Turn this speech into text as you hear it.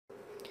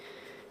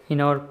In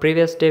our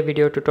previous day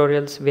video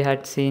tutorials, we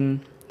had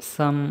seen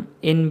some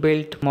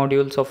inbuilt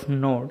modules of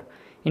Node.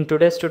 In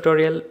today's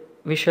tutorial,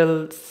 we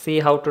shall see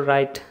how to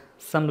write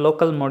some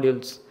local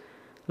modules.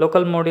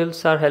 Local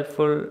modules are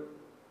helpful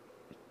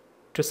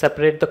to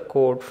separate the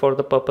code for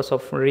the purpose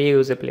of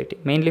reusability,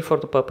 mainly for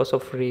the purpose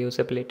of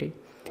reusability.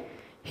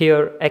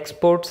 Here,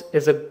 exports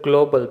is a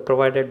global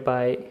provided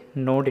by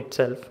Node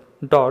itself.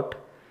 Dot,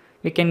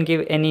 we can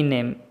give any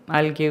name.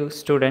 I'll give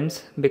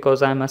students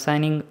because I'm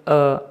assigning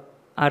a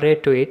array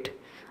to it.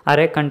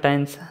 Array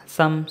contains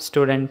some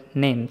student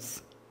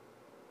names.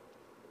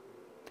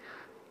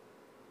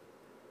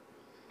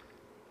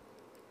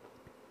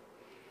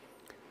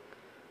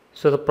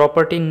 So the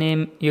property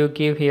name you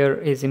give here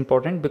is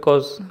important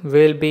because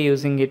we'll be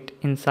using it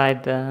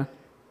inside the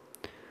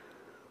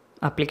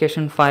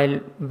application file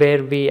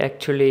where we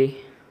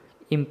actually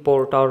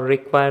import or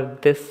require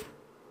this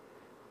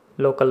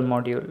local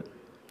module.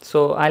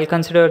 So I'll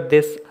consider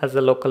this as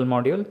a local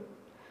module,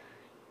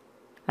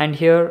 and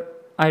here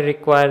I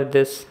require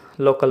this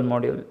local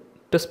module.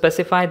 To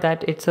specify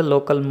that it's a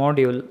local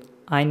module,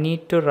 I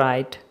need to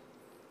write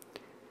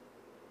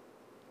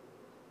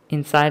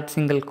inside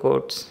single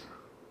quotes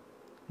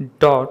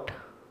dot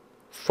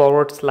 /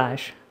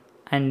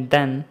 and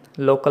then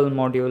local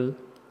module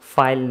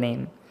file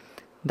name,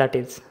 that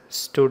is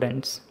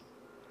students.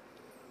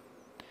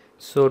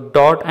 So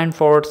dot and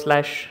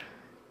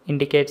 /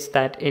 indicates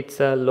that it's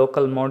a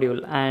local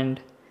module,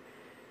 and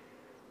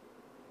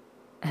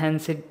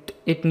hence it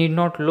need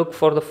not look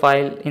for the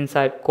file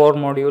inside core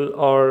module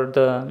or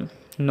the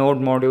node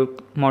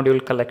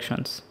module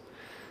collections.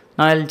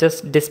 Now I'll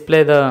just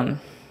display the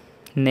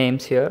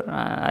names here.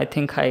 I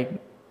think I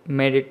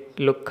made it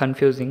look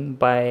confusing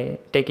by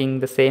taking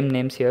the same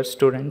names here,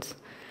 students.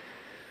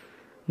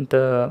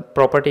 The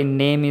property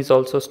name is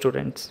also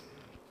students.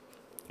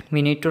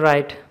 We need to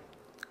write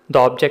the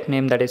object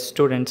name, that is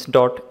students,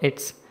 dot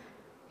its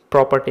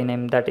property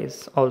name, that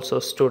is also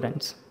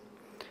students.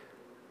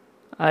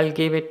 I'll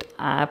give it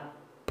app.stu.js.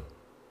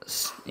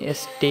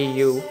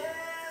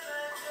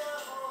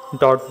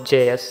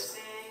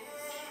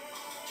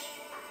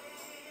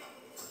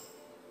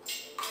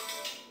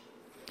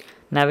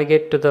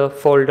 Navigate to the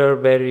folder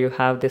where you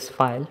have this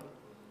file.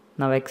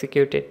 Now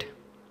execute it.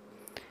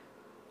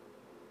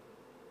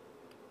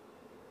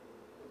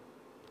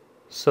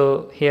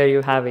 So here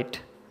you have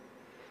it.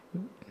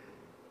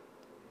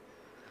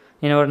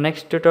 In our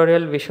next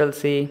tutorial, we shall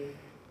see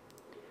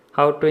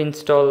how to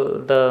install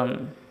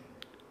the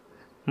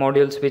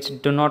modules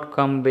which do not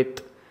come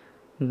with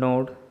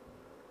Node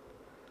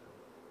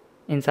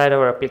inside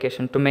our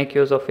application, to make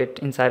use of it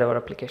inside our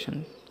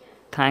application.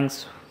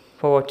 Thanks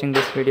for watching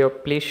this video.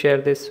 Please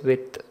share this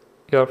with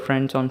your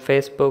friends on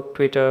Facebook,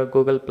 Twitter,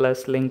 Google+,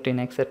 LinkedIn,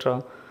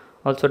 etc.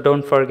 Also,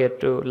 don't forget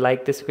to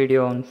like this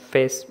video on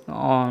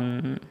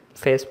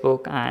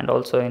Facebook and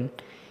also in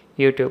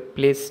YouTube.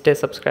 Please stay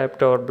subscribed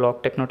to our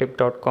blog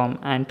technotip.com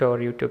and to our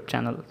YouTube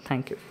channel.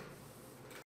 Thank you.